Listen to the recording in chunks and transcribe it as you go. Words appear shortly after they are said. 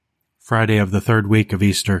Friday of the third week of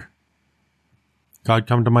Easter. God,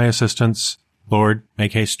 come to my assistance. Lord,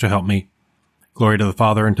 make haste to help me. Glory to the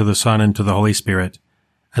Father, and to the Son, and to the Holy Spirit,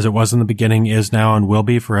 as it was in the beginning, is now, and will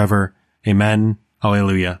be forever. Amen.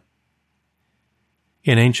 Alleluia.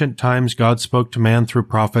 In ancient times God spoke to man through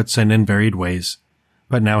prophets and in varied ways,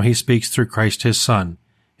 but now he speaks through Christ his Son,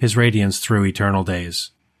 his radiance through eternal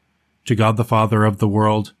days. To God the Father of the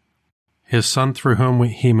world, his Son through whom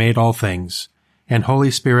he made all things, and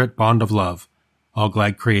Holy Spirit, bond of love, all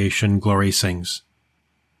glad creation glory sings.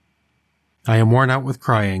 I am worn out with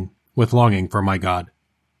crying, with longing for my God.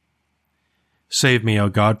 Save me, O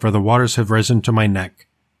God, for the waters have risen to my neck.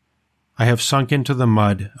 I have sunk into the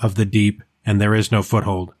mud of the deep, and there is no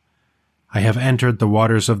foothold. I have entered the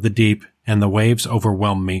waters of the deep, and the waves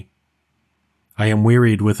overwhelm me. I am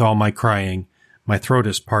wearied with all my crying, my throat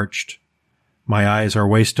is parched. My eyes are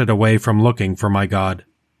wasted away from looking for my God.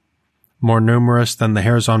 More numerous than the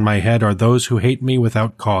hairs on my head are those who hate me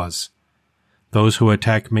without cause. Those who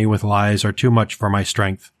attack me with lies are too much for my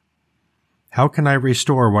strength. How can I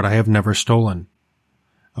restore what I have never stolen?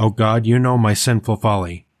 O God, you know my sinful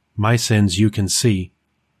folly. My sins you can see.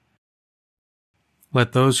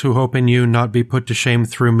 Let those who hope in you not be put to shame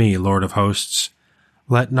through me, Lord of hosts.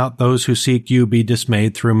 Let not those who seek you be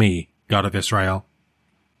dismayed through me, God of Israel.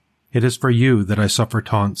 It is for you that I suffer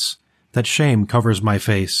taunts, that shame covers my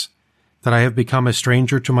face, that I have become a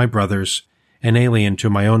stranger to my brothers, an alien to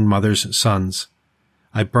my own mother's sons.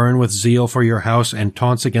 I burn with zeal for your house, and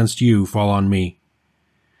taunts against you fall on me.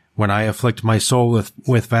 When I afflict my soul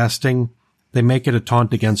with fasting, they make it a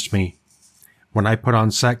taunt against me. When I put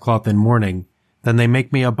on sackcloth in mourning, then they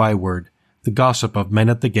make me a byword, the gossip of men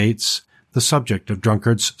at the gates, the subject of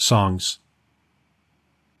drunkards' songs.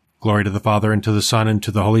 Glory to the Father, and to the Son, and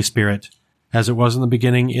to the Holy Spirit, as it was in the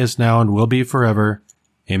beginning, is now, and will be forever.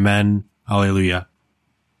 Amen. Alleluia.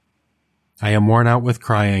 I am worn out with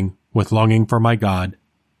crying, with longing for my God.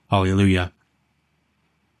 Alleluia.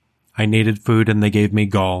 I needed food, and they gave me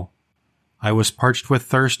gall. I was parched with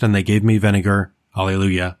thirst, and they gave me vinegar.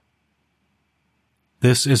 Alleluia.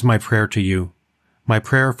 This is my prayer to you, my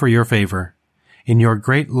prayer for your favor. In your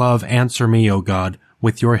great love answer me, O God,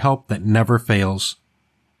 with your help that never fails.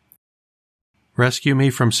 Rescue me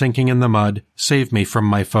from sinking in the mud, save me from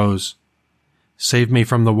my foes. Save me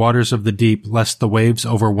from the waters of the deep, lest the waves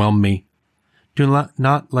overwhelm me. Do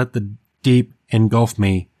not let the deep engulf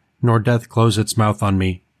me, nor death close its mouth on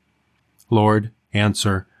me. Lord,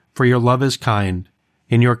 answer, for your love is kind.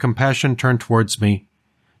 In your compassion turn towards me.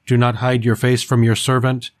 Do not hide your face from your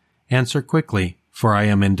servant. Answer quickly, for I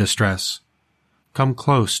am in distress. Come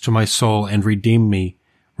close to my soul and redeem me.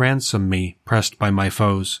 Ransom me, pressed by my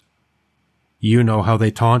foes. You know how they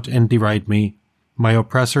taunt and deride me. My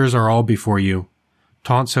oppressors are all before you.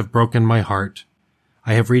 Taunts have broken my heart.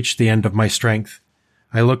 I have reached the end of my strength.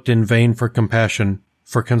 I looked in vain for compassion,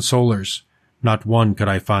 for consolers. Not one could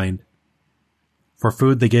I find. For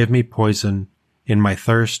food they gave me poison. In my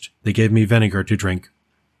thirst they gave me vinegar to drink.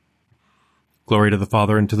 Glory to the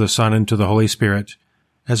Father, and to the Son, and to the Holy Spirit,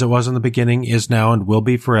 as it was in the beginning, is now, and will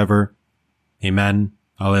be forever. Amen.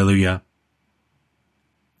 Alleluia.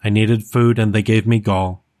 I needed food, and they gave me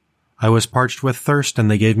gall. I was parched with thirst, and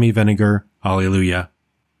they gave me vinegar. Alleluia.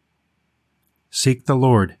 Seek the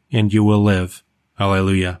Lord, and you will live.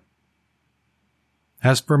 Alleluia.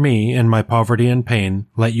 As for me, in my poverty and pain,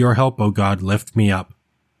 let your help, O God, lift me up.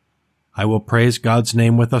 I will praise God's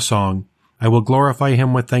name with a song. I will glorify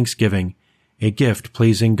him with thanksgiving, a gift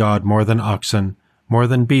pleasing God more than oxen, more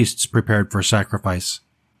than beasts prepared for sacrifice.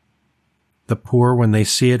 The poor, when they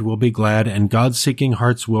see it, will be glad, and God-seeking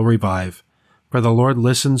hearts will revive. For the Lord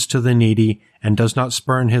listens to the needy, and does not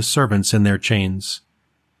spurn his servants in their chains.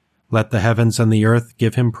 Let the heavens and the earth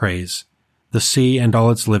give him praise, the sea and all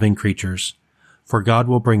its living creatures. For God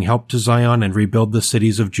will bring help to Zion and rebuild the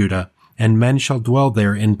cities of Judah, and men shall dwell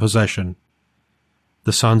there in possession.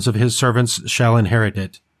 The sons of his servants shall inherit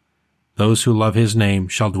it. Those who love his name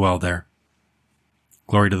shall dwell there.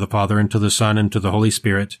 Glory to the Father, and to the Son, and to the Holy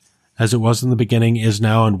Spirit, as it was in the beginning, is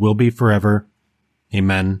now, and will be forever.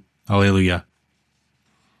 Amen. Alleluia.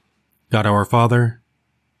 God our Father,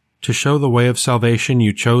 to show the way of salvation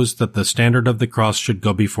you chose that the standard of the cross should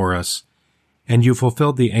go before us, and you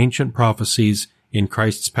fulfilled the ancient prophecies in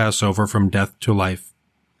Christ's Passover from death to life.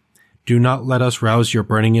 Do not let us rouse your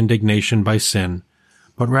burning indignation by sin,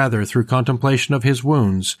 but rather, through contemplation of his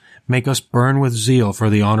wounds, make us burn with zeal for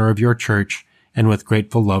the honor of your church and with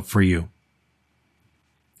grateful love for you.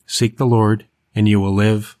 Seek the Lord, and you will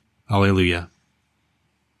live. Alleluia.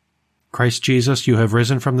 Christ Jesus, you have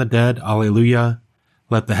risen from the dead. Alleluia.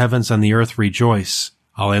 Let the heavens and the earth rejoice.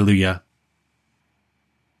 Alleluia.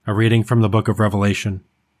 A reading from the book of Revelation.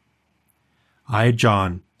 I,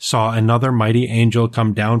 John, saw another mighty angel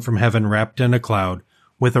come down from heaven wrapped in a cloud,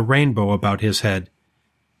 with a rainbow about his head.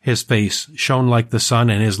 His face shone like the sun,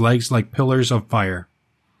 and his legs like pillars of fire.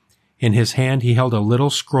 In his hand he held a little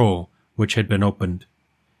scroll, which had been opened.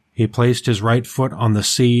 He placed his right foot on the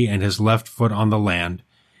sea and his left foot on the land,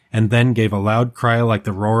 and then gave a loud cry like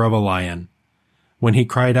the roar of a lion. When he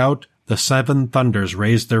cried out, the 7 thunders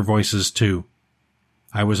raised their voices too.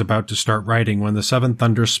 I was about to start writing when the 7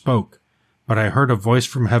 thunders spoke, but I heard a voice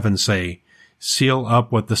from heaven say, "Seal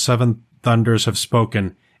up what the 7 thunders have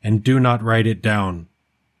spoken, and do not write it down."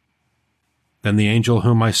 Then the angel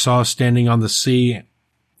whom I saw standing on the sea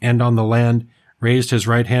and on the land raised his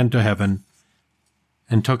right hand to heaven,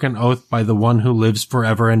 and took an oath by the one who lives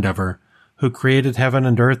forever and ever, who created heaven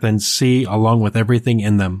and earth and sea along with everything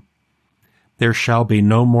in them. There shall be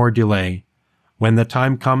no more delay. When the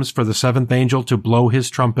time comes for the 7th angel to blow his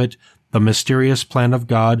trumpet, the mysterious plan of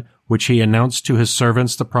God, which he announced to his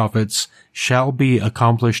servants the prophets, shall be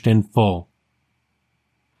accomplished in full.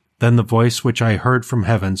 Then the voice which I heard from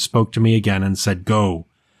heaven spoke to me again and said, "Go,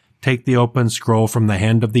 take the open scroll from the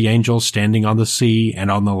hand of the angel standing on the sea and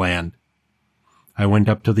on the land." I went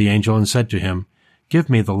up to the angel and said to him, "Give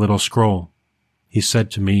me the little scroll." He said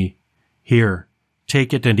to me, "Here,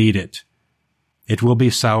 take it and eat it. It will be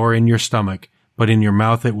sour in your stomach, but in your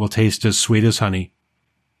mouth it will taste as sweet as honey."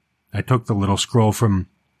 I took the little scroll from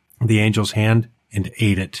the angel's hand and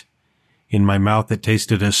ate it. In my mouth it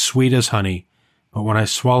tasted as sweet as honey, but when I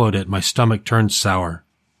swallowed it, my stomach turned sour.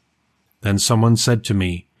 Then someone said to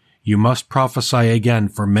me, "You must prophesy again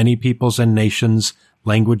for many peoples and nations,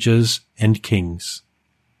 languages, and kings."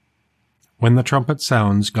 When the trumpet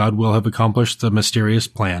sounds, God will have accomplished the mysterious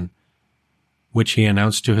plan, which he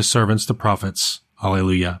announced to his servants the prophets.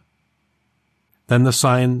 Alleluia. Then the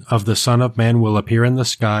sign of the Son of Man will appear in the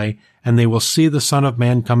sky, and they will see the Son of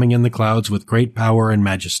Man coming in the clouds with great power and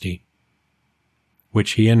majesty,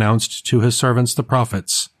 which he announced to his servants the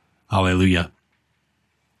prophets. Alleluia.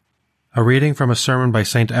 A reading from a sermon by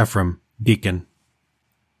St. Ephrem, deacon.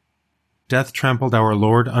 Death trampled our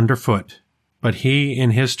Lord underfoot, but he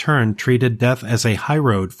in his turn treated death as a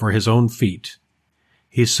highroad for his own feet.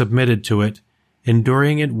 He submitted to it,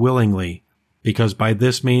 enduring it willingly, because by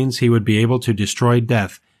this means he would be able to destroy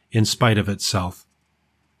death in spite of itself.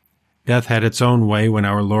 Death had its own way when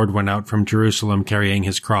our Lord went out from Jerusalem carrying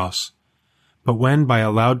his cross. But when by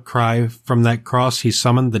a loud cry from that cross he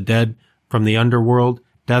summoned the dead from the underworld,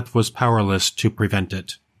 death was powerless to prevent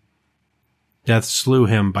it. Death slew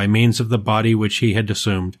him by means of the body which he had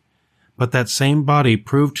assumed, but that same body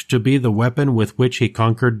proved to be the weapon with which he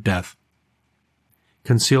conquered death.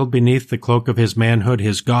 Concealed beneath the cloak of his manhood,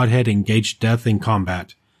 his Godhead engaged death in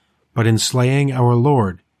combat, but in slaying our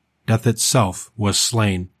Lord, death itself was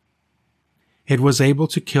slain. It was able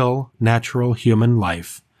to kill natural human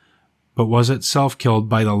life, but was itself killed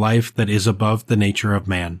by the life that is above the nature of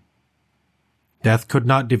man. Death could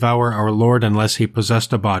not devour our Lord unless he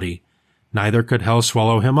possessed a body, neither could hell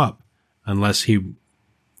swallow him up unless he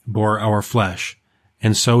bore our flesh,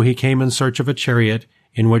 and so he came in search of a chariot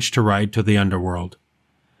in which to ride to the underworld.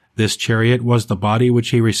 This chariot was the body which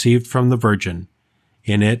he received from the Virgin.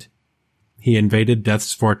 In it he invaded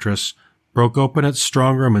death's fortress, broke open its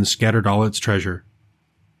strong room, and scattered all its treasure.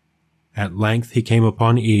 At length he came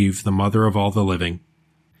upon Eve, the mother of all the living.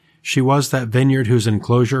 She was that vineyard whose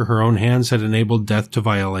enclosure her own hands had enabled death to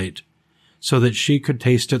violate, so that she could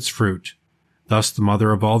taste its fruit. Thus the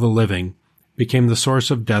mother of all the living became the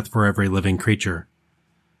source of death for every living creature.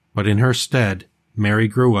 But in her stead, Mary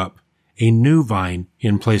grew up, a new vine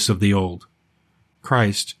in place of the old.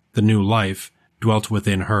 Christ, the new life, dwelt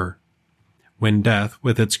within her. When death,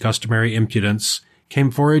 with its customary impudence,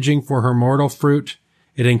 came foraging for her mortal fruit,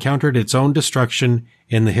 it encountered its own destruction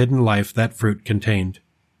in the hidden life that fruit contained.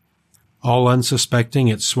 All unsuspecting,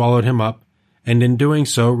 it swallowed him up, and in doing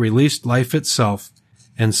so released life itself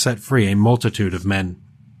and set free a multitude of men.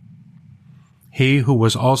 He who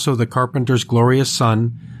was also the carpenter's glorious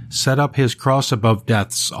Son set up his cross above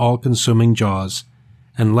death's all-consuming jaws,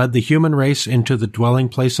 and led the human race into the dwelling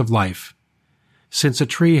place of life. Since a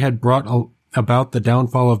tree had brought about the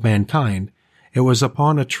downfall of mankind, it was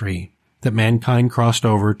upon a tree that mankind crossed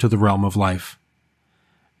over to the realm of life.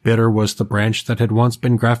 Bitter was the branch that had once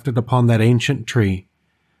been grafted upon that ancient tree,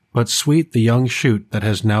 but sweet the young shoot that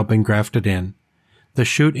has now been grafted in, the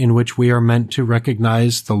shoot in which we are meant to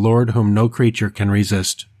recognize the Lord whom no creature can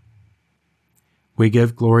resist. We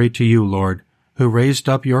give glory to you, Lord, who raised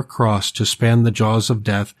up your cross to span the jaws of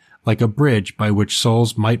death like a bridge by which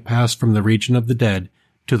souls might pass from the region of the dead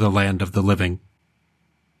to the land of the living.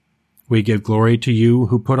 We give glory to you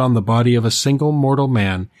who put on the body of a single mortal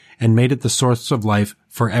man and made it the source of life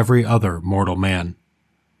for every other mortal man.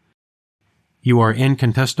 You are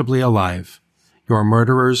incontestably alive. Your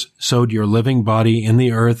murderers sowed your living body in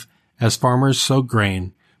the earth as farmers sow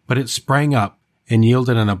grain, but it sprang up and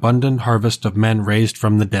yielded an abundant harvest of men raised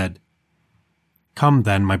from the dead. Come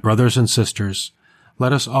then, my brothers and sisters,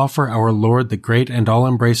 let us offer our Lord the great and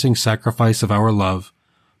all-embracing sacrifice of our love,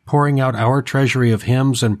 pouring out our treasury of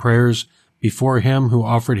hymns and prayers before him who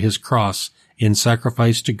offered his cross in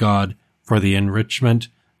sacrifice to God for the enrichment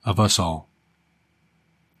of us all.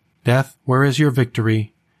 Death, where is your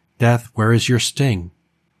victory? Death, where is your sting?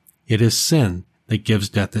 It is sin that gives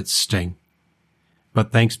death its sting.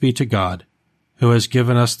 But thanks be to God, who has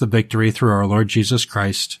given us the victory through our Lord Jesus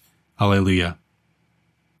Christ. Alleluia.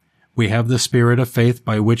 We have the spirit of faith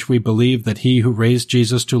by which we believe that he who raised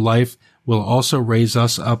Jesus to life will also raise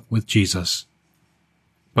us up with Jesus.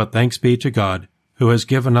 But thanks be to God, who has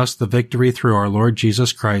given us the victory through our Lord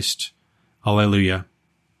Jesus Christ. Alleluia.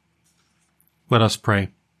 Let us pray.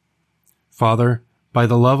 Father, by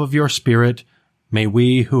the love of your Spirit, may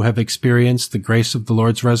we who have experienced the grace of the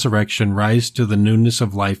Lord's resurrection rise to the newness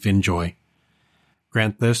of life in joy.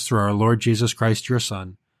 Grant this through our Lord Jesus Christ, your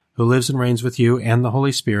Son, who lives and reigns with you and the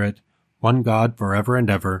Holy Spirit, one God, forever and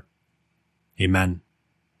ever. Amen.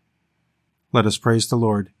 Let us praise the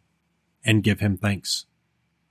Lord and give him thanks.